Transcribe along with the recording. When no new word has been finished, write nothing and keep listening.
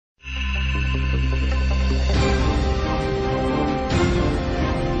Hello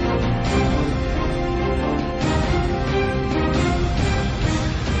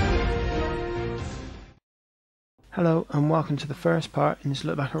and welcome to the first part in this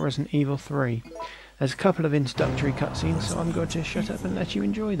look back at Resident Evil 3. There's a couple of introductory cutscenes, so I'm going to shut up and let you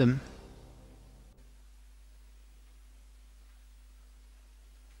enjoy them.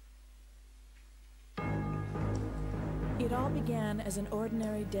 It all began as an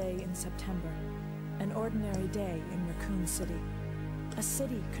ordinary day in September. An ordinary day in Raccoon City. A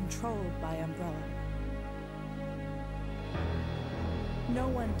city controlled by Umbrella. No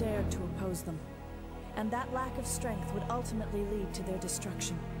one dared to oppose them. And that lack of strength would ultimately lead to their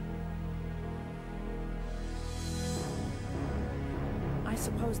destruction. I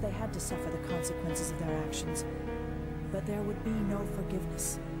suppose they had to suffer the consequences of their actions, but there would be no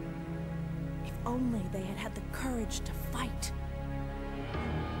forgiveness. If only they had had the courage to fight.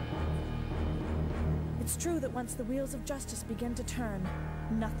 It's true that once the wheels of justice begin to turn,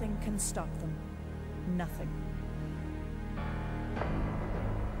 nothing can stop them. Nothing.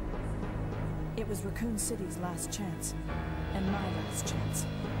 It was Raccoon City's last chance, and my last chance.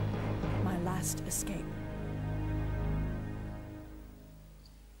 My last escape.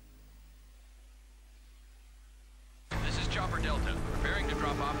 This is Chopper Delta, preparing to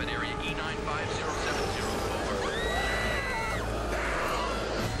drop off at area E95070.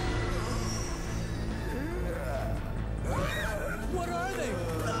 What are they?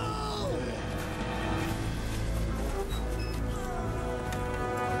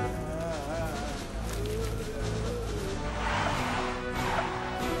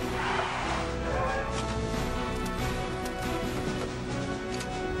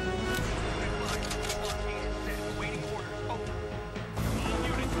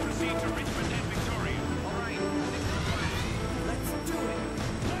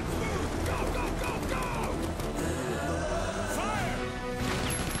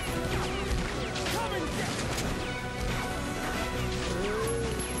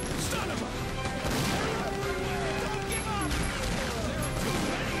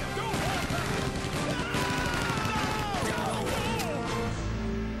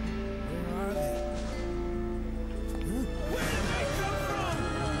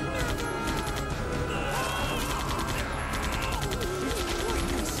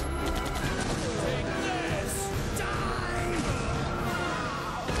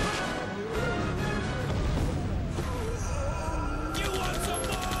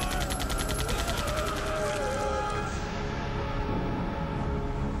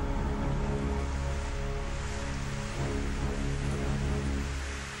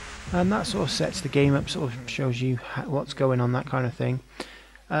 And that sort of sets the game up, sort of shows you what's going on, that kind of thing.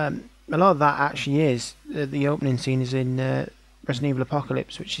 A lot of that actually is, the opening scene is in Resident Evil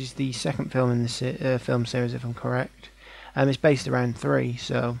Apocalypse, which is the second film in the film series, if I'm correct. It's based around 3,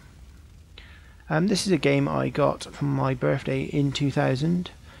 so... this is a game I got for my birthday in 2000.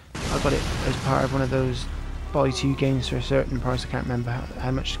 I got it as part of one of those buy 2 games for a certain price, I can't remember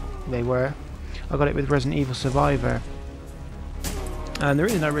how much they were. I got it with Resident Evil Survivor. And the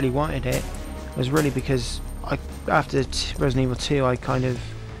reason I really wanted it was really because after Resident Evil 2 I kind of,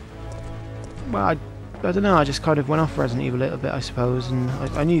 well, I don't know, I just kind of went off Resident Evil a little bit, I suppose, and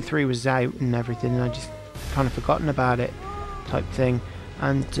I knew 3 was out and everything, and I just kind of forgotten about it type thing.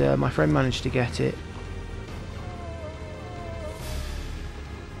 And my friend managed to get it.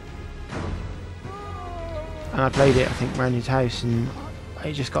 And I played it, I think, around his house, and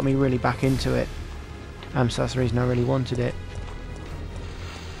it just got me really back into it. So that's the reason I really wanted it.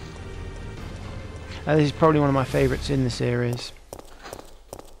 This is probably one of my favourites in the series.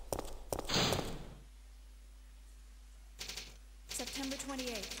 September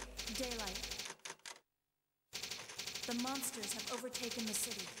 28th, daylight. The monsters have overtaken the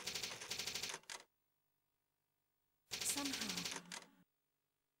city. Somehow,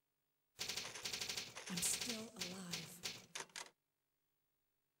 I'm still alive.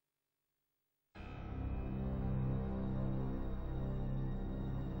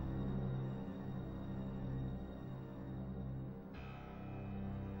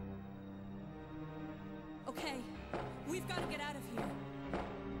 Okay, we've got to get out of here.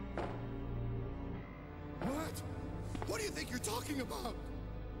 What? What do you think you're talking about?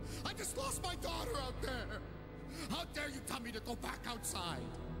 I just lost my daughter out there. How dare you tell me to go back outside?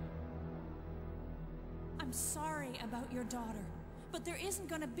 I'm sorry about your daughter, but there isn't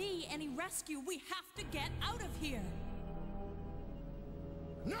going to be any rescue. We have to get out of here.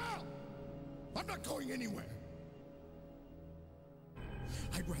 No! I'm not going anywhere.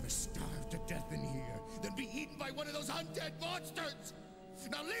 I'd rather starve to death in here than be eaten by one of those undead monsters!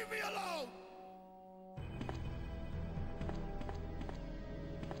 Now leave me alone!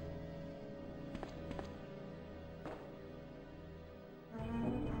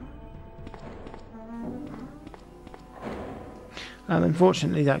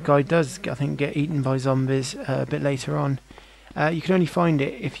 Unfortunately, that guy does, I think, get eaten by zombies a bit later on. You can only find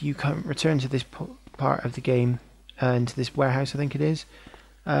it if you can return to this part of the game, into this warehouse, I think it is.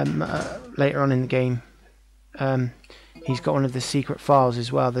 Later on in the game, he's got one of the secret files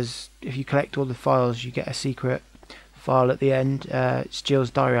as well. If you collect all the files, you get a secret file at the end. It's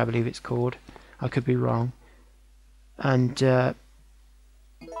Jill's diary, I believe it's called. I could be wrong. And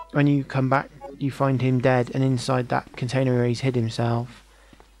when you come back, you find him dead, and inside that container where he's hid himself,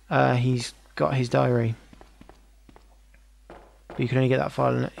 he's got his diary. But you can only get that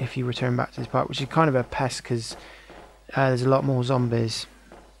file if you return back to this part, which is kind of a pest because there's a lot more zombies,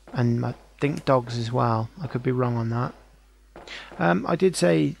 and I think dogs as well. I could be wrong on that. I did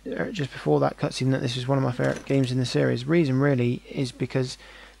say just before that cutscene that this was one of my favourite games in the series. The reason really is because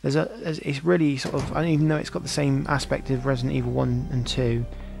it's really sort of, I don't even know it's got the same aspect of Resident Evil 1 and 2.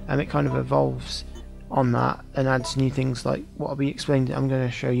 It kind of evolves on that and adds new things like what I'll be explaining. I'm going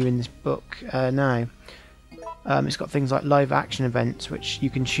to show you in this book now. It's got things like live action events, which you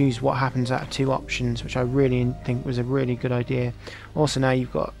can choose what happens out of 2 options, which I really think was a really good idea. Also now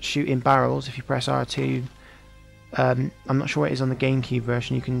you've got shooting barrels. If you press R2, I'm not sure what it is on the GameCube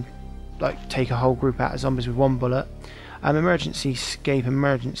version, you can like take a whole group out of zombies with 1 bullet. Emergency escape,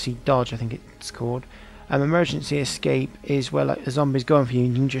 emergency dodge I think it's called. Emergency escape is where like the zombie's going for you and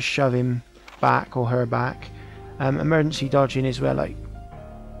you can just shove him back or her back. Emergency dodging is where like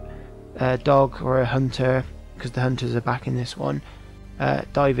a dog or a hunter, because the hunters are back in this one,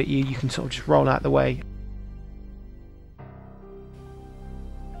 dive at you, you can sort of just roll out the way.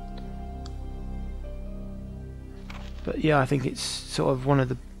 But yeah, I think it's sort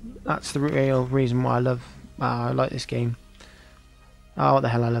of that's the real reason why I like this game. Oh, what the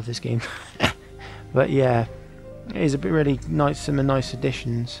hell, I love this game. But yeah, it is a bit really nice, some nice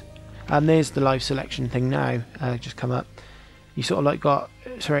additions. And there's the live selection thing now, just come up. You sort of like got,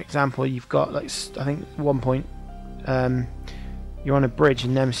 for example, you've got like, I think at one point, you're on a bridge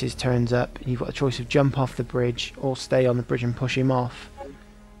and Nemesis turns up, and you've got a choice of jump off the bridge or stay on the bridge and push him off.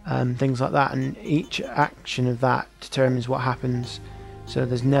 Things like that, and each action of that determines what happens. So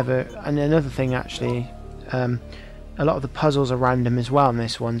there's never, and another thing actually, a lot of the puzzles are random as well in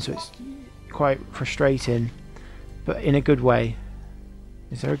this one, so it's quite frustrating, but in a good way.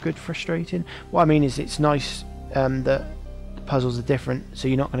 Is there a good frustrating? What I mean is it's nice that the puzzles are different, so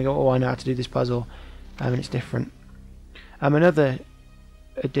you're not going to go, oh I know how to do this puzzle, and it's different. Another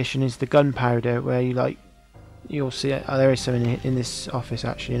addition is the gunpowder, where you'll see it, there is some in this office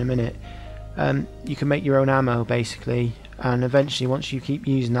actually in a minute. You can make your own ammo basically, and eventually once you keep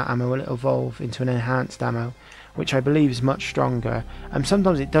using that ammo it'll evolve into an enhanced ammo, which I believe is much stronger.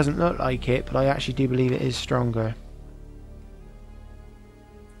 Sometimes it doesn't look like it, but I actually do believe it is stronger.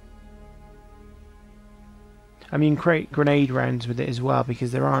 I mean, create grenade rounds with it as well,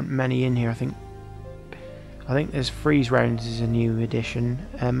 because there aren't many in here. I think there's freeze rounds is a new addition,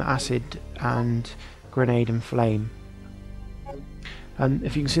 acid and grenade and flame. And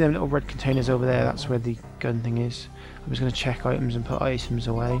if you can see them little red containers over there, that's where the gun thing is. I'm just going to check items and put items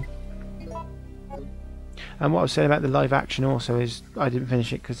away. And what I was saying about the live action also is, I didn't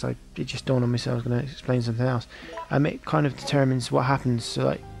finish it because it just dawned on me, so I was going to explain something else. It kind of determines what happens, so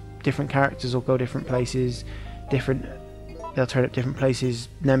like different characters will go different places, they'll turn up different places,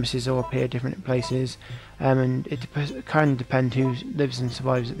 Nemesis will appear different places, and it kind of depends who lives and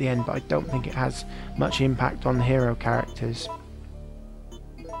survives at the end, but I don't think it has much impact on the hero characters.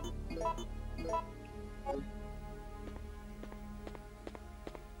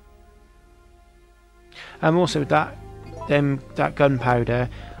 Also that gunpowder,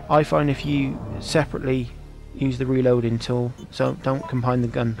 I find if you separately use the reloading tool, so don't combine the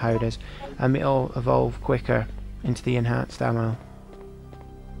gunpowders, it'll evolve quicker into the enhanced ammo.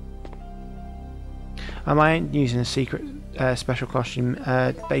 I ain't using a secret special costume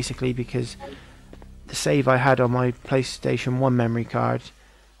basically because the save I had on my PlayStation 1 memory card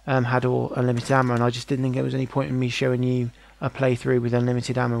had all unlimited ammo, and I just didn't think there was any point in me showing you a playthrough with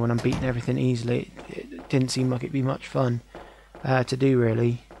unlimited ammo when I'm beating everything easily. It didn't seem like it'd be much fun to do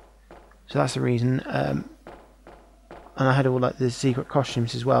really, so that's the reason. And I had all like the secret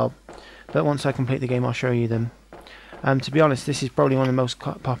costumes as well, but once I complete the game I'll show you them. To be honest, this is probably one of the most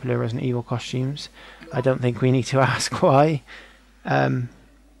popular Resident Evil costumes. I don't think we need to ask why.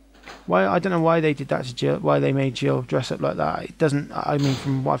 Why, I don't know why they did that to Jill, why they made Jill dress up like that. It doesn't, I mean,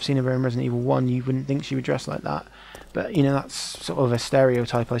 from what I've seen of her in Resident Evil 1, you wouldn't think she would dress like that. But, you know, that's sort of a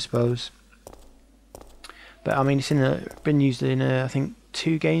stereotype, I suppose. But, I mean, it's been used in, I think,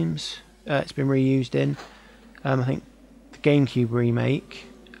 2 games. It's been reused in, I think, the GameCube remake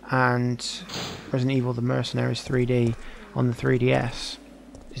and Resident Evil The Mercenaries 3D. on the 3DS.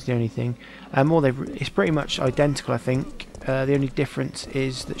 Is the only thing. It's pretty much identical, I think. The only difference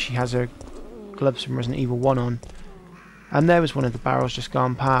is that she has her gloves from Resident Evil 1 on. And there was one of the barrels just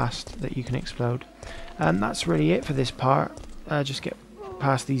gone past that you can explode. And that's really it for this part. Just get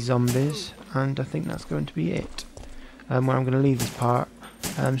past these zombies, and I think that's going to be it. Where I'm going to leave this part.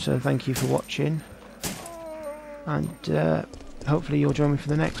 So thank you for watching, and hopefully you'll join me for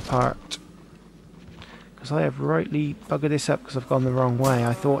the next part. Because I have rightly buggered this up because I've gone the wrong way.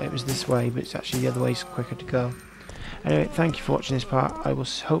 I thought it was this way, but it's actually the other way, quicker to go. Anyway, thank you for watching this part. I will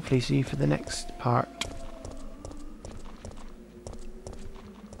hopefully see you for the next part.